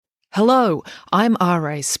Hello, I'm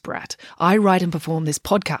R.A. Spratt. I write and perform this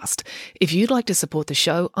podcast. If you'd like to support the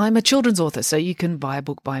show, I'm a children's author, so you can buy a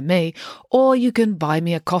book by me, or you can buy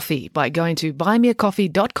me a coffee by going to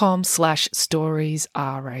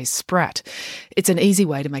buymeacoffee.com/storiesRASpratt. It's an easy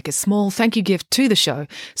way to make a small thank you gift to the show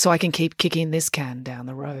so I can keep kicking this can down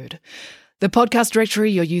the road. The podcast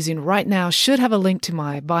directory you're using right now should have a link to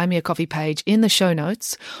my Buy Me a Coffee page in the show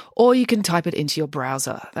notes, or you can type it into your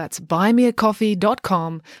browser. That's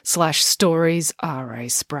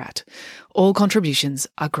buymeacoffee.com/storiesRASpratt. All contributions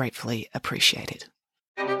are gratefully appreciated.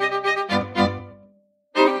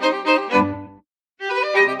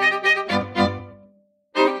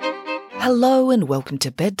 Hello and welcome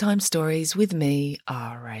to Bedtime Stories with me,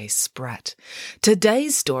 R.A. Spratt.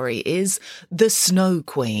 Today's story is The Snow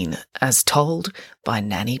Queen, as told by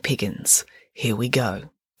Nanny Piggins. Here we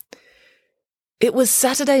go. It was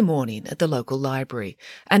Saturday morning at the local library,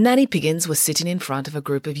 and Nanny Piggins was sitting in front of a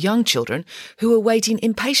group of young children who were waiting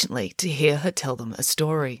impatiently to hear her tell them a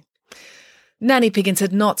story. Nanny Piggins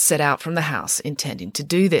had not set out from the house intending to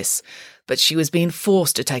do this, but she was being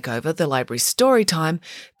forced to take over the library's story time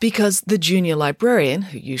because the junior librarian,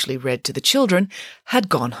 who usually read to the children, had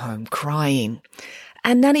gone home crying.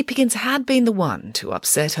 And Nanny Piggins had been the one to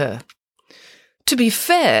upset her. To be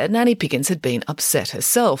fair, Nanny Piggins had been upset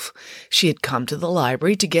herself. She had come to the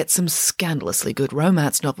library to get some scandalously good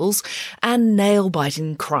romance novels and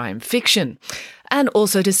nail-biting crime fiction, and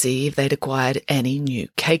also to see if they'd acquired any new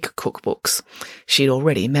cake cookbooks. She'd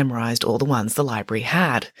already memorised all the ones the library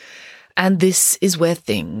had. And this is where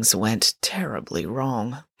things went terribly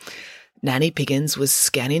wrong. Nanny Piggins was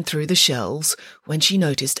scanning through the shelves when she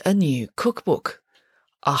noticed a new cookbook.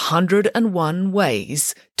 101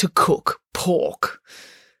 Ways to Cook Pork.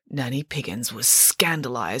 Nanny Piggins was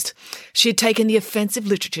scandalised. She had taken the offensive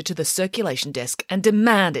literature to the circulation desk and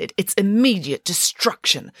demanded its immediate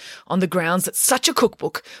destruction on the grounds that such a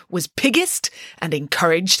cookbook was piggist and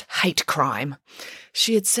encouraged hate crime.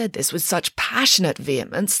 She had said this with such passionate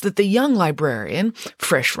vehemence that the young librarian,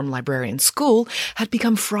 fresh from librarian school, had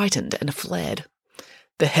become frightened and fled.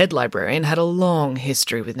 The head librarian had a long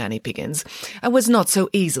history with Nanny Piggins and was not so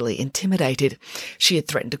easily intimidated. She had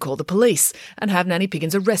threatened to call the police and have Nanny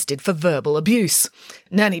Piggins arrested for verbal abuse.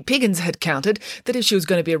 Nanny Piggins had countered that if she was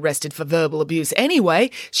going to be arrested for verbal abuse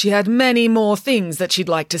anyway, she had many more things that she'd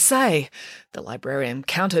like to say. The librarian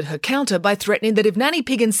countered her counter by threatening that if Nanny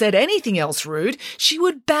Piggins said anything else rude, she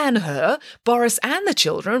would ban her, Boris and the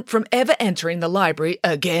children from ever entering the library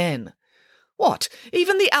again. "What,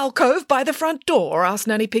 even the alcove by the front door?" asked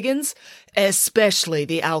Nanny Piggins. "Especially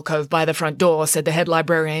the alcove by the front door," said the head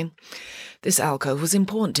librarian. This alcove was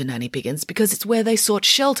important to Nanny Piggins because it's where they sought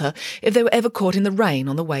shelter if they were ever caught in the rain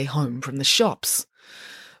on the way home from the shops.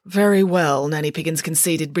 "Very well," Nanny Piggins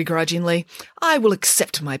conceded begrudgingly. "I will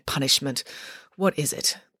accept my punishment. What is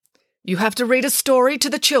it?" "You have to read a story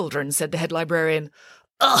to the children," said the head librarian.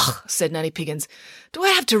 "Ugh," said Nanny Piggins. "Do I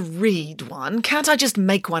have to read one? Can't I just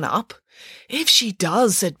make one up?" "If she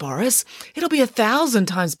does," said Boris, "it'll be 1,000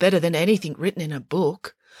 times better than anything written in a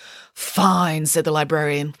book." "Fine," said the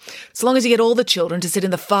librarian. "As long as you get all the children to sit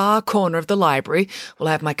in the far corner of the library, we'll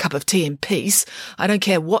have my cup of tea in peace. I don't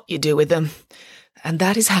care what you do with them." And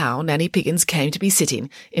that is how Nanny Piggins came to be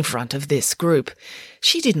sitting in front of this group.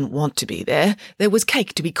 She didn't want to be there. There was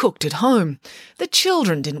cake to be cooked at home. The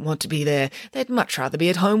children didn't want to be there. They'd much rather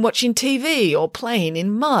be at home watching TV or playing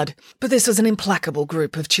in mud. But this was an implacable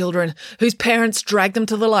group of children whose parents dragged them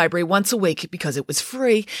to the library once a week because it was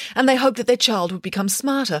free, and they hoped that their child would become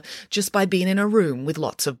smarter just by being in a room with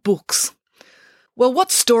lots of books. "Well,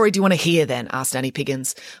 what story do you want to hear then?" asked Nanny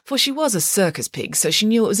Piggins, for she was a circus pig, so she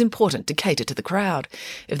knew it was important to cater to the crowd.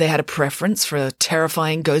 If they had a preference for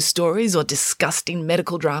terrifying ghost stories or disgusting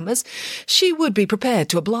medical dramas, she would be prepared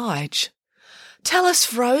to oblige. "Tell us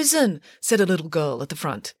Frozen," said a little girl at the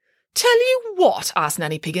front. "Tell you what?" asked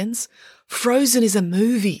Nanny Piggins. "Frozen is a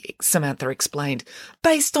movie," Samantha explained,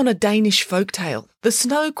 "based on a Danish folk tale, The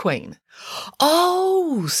Snow Queen."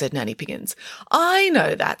 "Oh," said Nanny Piggins, "I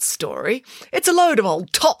know that story. It's a load of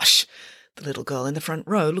old tosh." The little girl in the front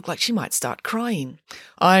row looked like she might start crying.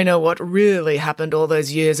 "I know what really happened all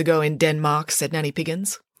those years ago in Denmark," said Nanny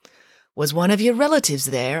Piggins. "Was one of your relatives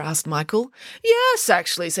there?" asked Michael. "Yes,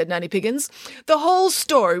 actually," said Nanny Piggins. "The whole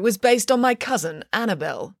story was based on my cousin,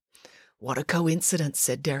 Annabelle." "What a coincidence,"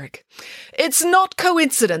 said Derek. "It's not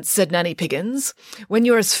coincidence," said Nanny Piggins. "When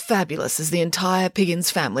you're as fabulous as the entire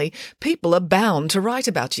Piggins family, people are bound to write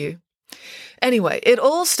about you." Anyway, it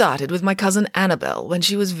all started with my cousin Annabelle when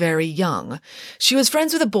she was very young. She was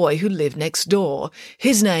friends with a boy who lived next door.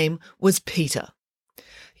 His name was Peter.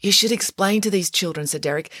 "You should explain to these children," said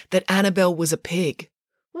Derek, "that Annabelle was a pig."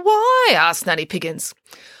 Why? Asked Nanny Piggins.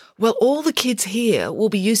 Well, all the kids here will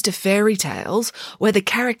be used to fairy tales where the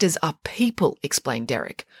characters are people, explained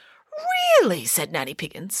Derek. Really? Said Nanny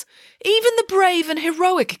Piggins. Even the brave and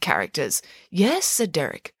heroic characters? Yes, said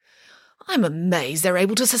Derek. I'm amazed they're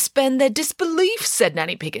able to suspend their disbelief, said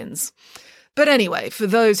Nanny Piggins. But anyway, for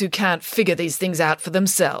those who can't figure these things out for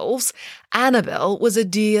themselves, Annabel was a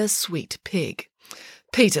dear, sweet pig.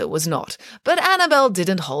 Peter was not, but Annabel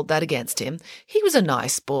didn't hold that against him. He was a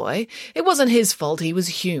nice boy. It wasn't his fault he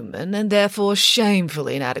was human, and therefore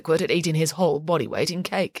shamefully inadequate at eating his whole body weight in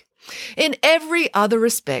cake. In every other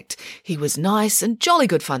respect, he was nice and jolly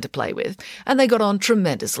good fun to play with, and they got on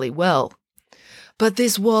tremendously well. But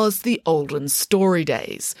this was the olden story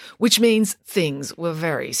days, which means things were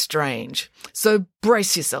very strange. So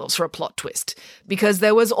brace yourselves for a plot twist, because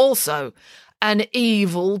there was also an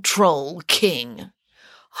evil troll king.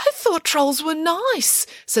 I thought trolls were nice,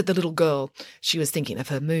 said the little girl. She was thinking of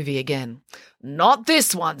her movie again. Not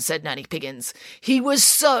this one, said Nanny Piggins. He was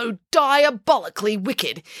so diabolically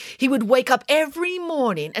wicked. He would wake up every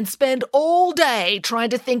morning and spend all day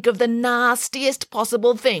trying to think of the nastiest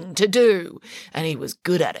possible thing to do. And he was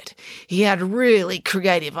good at it. He had really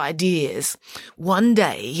creative ideas. One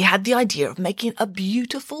day he had the idea of making a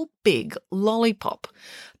beautiful big lollipop.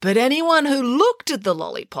 But anyone who looked at the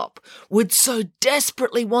lollipop would so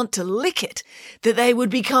desperately want to lick it that they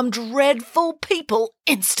would become dreadful people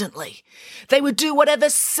instantly. They would do whatever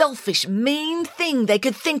selfish, mean thing they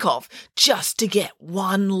could think of just to get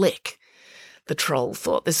one lick. The troll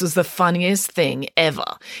thought this was the funniest thing ever.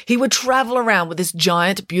 He would travel around with this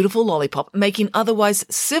giant, beautiful lollipop, making otherwise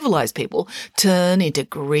civilized people turn into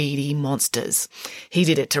greedy monsters. He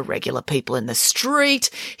did it to regular people in the street.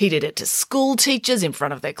 He did it to school teachers in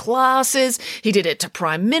front of their classes. He did it to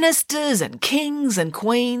prime ministers and kings and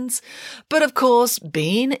queens. But of course,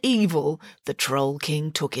 being evil, the Troll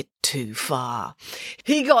King took it too far.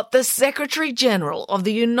 He got the Secretary General of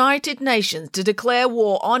the United Nations to declare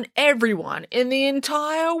war on everyone in the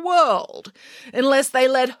entire world unless they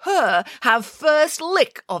let her have first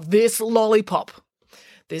lick of this lollipop.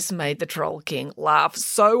 This made the Troll King laugh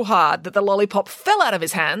so hard that the lollipop fell out of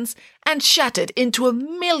his hands and shattered into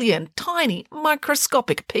 1,000,000 tiny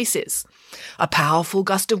microscopic pieces. A powerful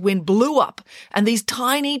gust of wind blew up, and these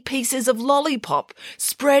tiny pieces of lollipop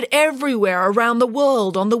spread everywhere around the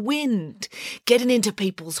world on the wind, getting into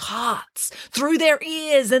people's hearts, through their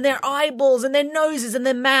ears and their eyeballs and their noses and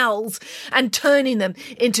their mouths, and turning them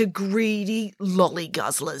into greedy lolly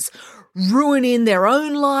guzzlers, ruining their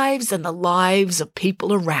own lives and the lives of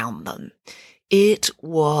people around them. It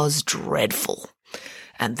was dreadful.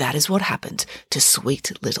 And that is what happened to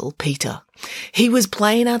sweet little Peter. He was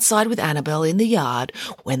playing outside with Annabel in the yard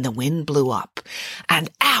when the wind blew up,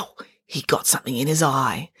 and ow! He got something in his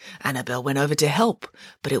eye. Annabel went over to help,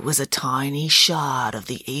 but it was a tiny shard of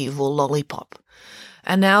the evil lollipop.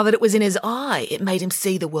 And now that it was in his eye, it made him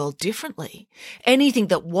see the world differently. Anything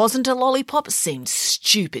that wasn't a lollipop seemed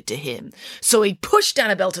stupid to him, so he pushed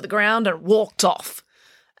Annabel to the ground and walked off.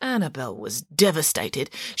 Annabel was devastated.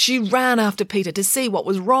 She ran after Peter to see what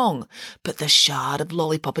was wrong, but the shard of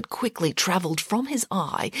lollipop had quickly travelled from his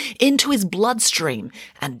eye into his bloodstream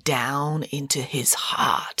and down into his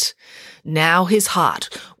heart. Now his heart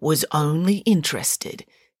was only interested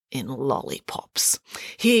in lollipops.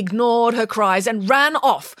 He ignored her cries and ran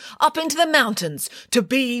off up into the mountains to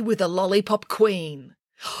be with the lollipop queen.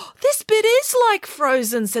 "This bit is like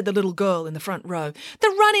Frozen," said the little girl in the front row. "The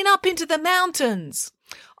running up into the mountains."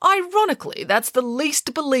 "Ironically, that's the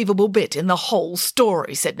least believable bit in the whole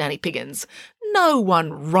story," said Nanny Piggins. "No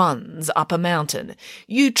one runs up a mountain.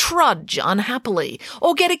 You trudge unhappily,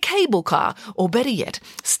 or get a cable car, or better yet,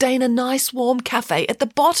 stay in a nice warm cafe at the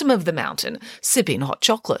bottom of the mountain, sipping hot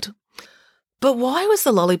chocolate." "But why was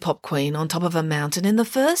the Lollipop Queen on top of a mountain in the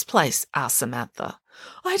first place?" asked Samantha.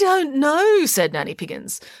 "I don't know," said Nanny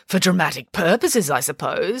Piggins. "For dramatic purposes, I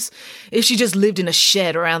suppose. If she just lived in a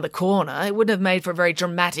shed around the corner, it wouldn't have made for a very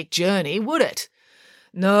dramatic journey, would it?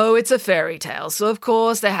 No, it's a fairy tale, so of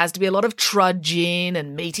course there has to be a lot of trudging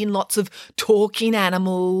and meeting lots of talking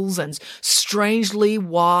animals and strangely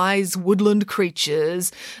wise woodland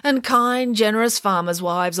creatures and kind, generous farmers'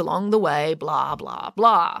 wives along the way, blah, blah,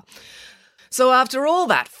 blah." So after all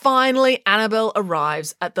that, finally Annabel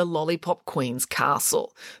arrives at the Lollipop Queen's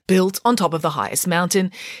castle, built on top of the highest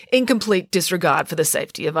mountain, in complete disregard for the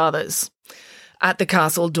safety of others. At the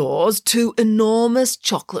castle doors, 2 enormous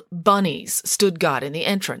chocolate bunnies stood guarding the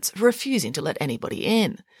entrance, refusing to let anybody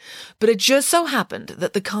in. But it just so happened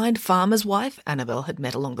that the kind farmer's wife Annabel had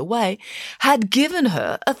met along the way had given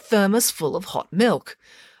her a thermos full of hot milk.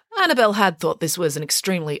 Annabel had thought this was an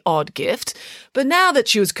extremely odd gift, but now that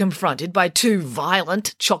she was confronted by 2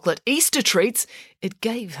 violent chocolate Easter treats, it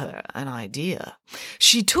gave her an idea.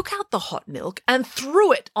 She took out the hot milk and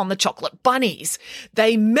threw it on the chocolate bunnies.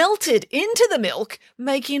 They melted into the milk,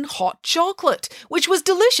 making hot chocolate, which was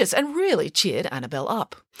delicious and really cheered Annabel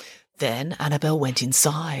up. Then Annabel went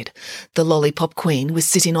inside. The Lollipop Queen was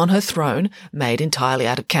sitting on her throne, made entirely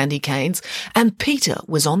out of candy canes, and Peter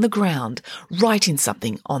was on the ground, writing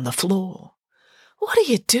something on the floor. "What are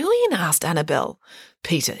you doing?" asked Annabel.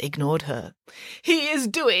 Peter ignored her. "He is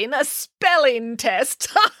doing a spelling test."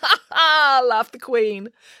 "Ha ha ha!" laughed the Queen.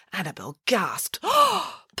 Annabel gasped.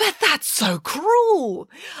 "Oh, but that's so cruel."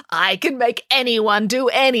 "I can make anyone do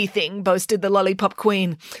anything," boasted the Lollipop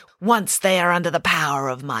Queen, "once they are under the power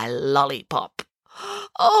of my lollipop."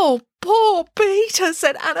 "Oh, poor Peter,"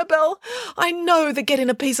 said Annabel. "I know that getting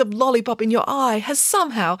a piece of lollipop in your eye has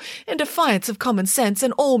somehow, in defiance of common sense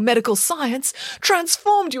and all medical science,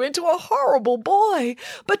 transformed you into a horrible boy.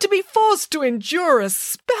 But to be forced to endure a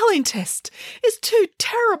spelling test is too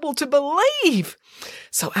terrible to believe."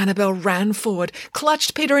 So Annabel ran forward,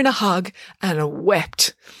 clutched Peter in a hug, and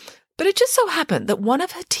wept. But it just so happened that one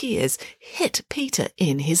of her tears hit Peter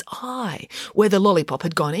in his eye, where the lollipop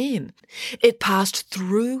had gone in. It passed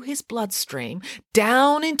through his bloodstream,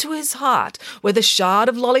 down into his heart, where the shard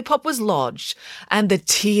of lollipop was lodged, and the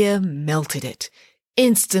tear melted it,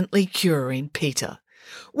 instantly curing Peter.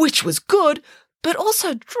 Which was good, but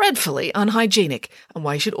also dreadfully unhygienic, and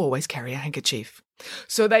why you should always carry a handkerchief.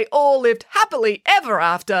 So they all lived happily ever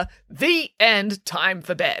after. The end. Time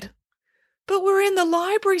for bed. "But we're in the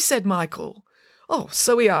library," said Michael. "Oh,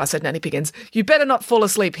 so we are," said Nanny Piggins. "You'd better not fall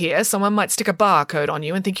asleep here. Someone might stick a barcode on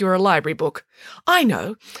you and think you're a library book." "I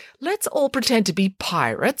know. Let's all pretend to be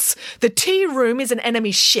pirates. The tea room is an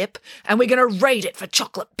enemy ship, and we're going to raid it for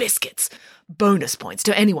chocolate biscuits. Bonus points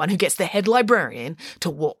to anyone who gets the head librarian to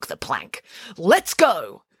walk the plank. Let's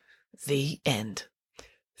go!" The end.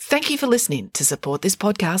 Thank you for listening. To support this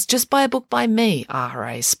podcast, just buy a book by me,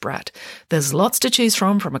 R.A. Spratt. There's lots to choose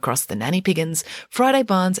from across the Nanny Piggins, Friday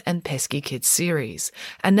Barnes and Pesky Kids series.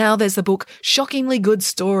 And now there's the book Shockingly Good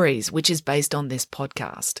Stories, which is based on this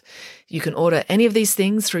podcast. You can order any of these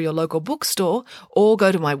things through your local bookstore or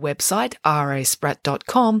go to my website,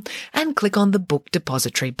 rasprat.com, and click on the Book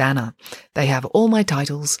Depository banner. They have all my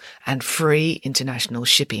titles and free international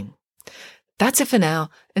shipping. That's it for now.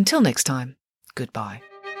 Until next time, goodbye.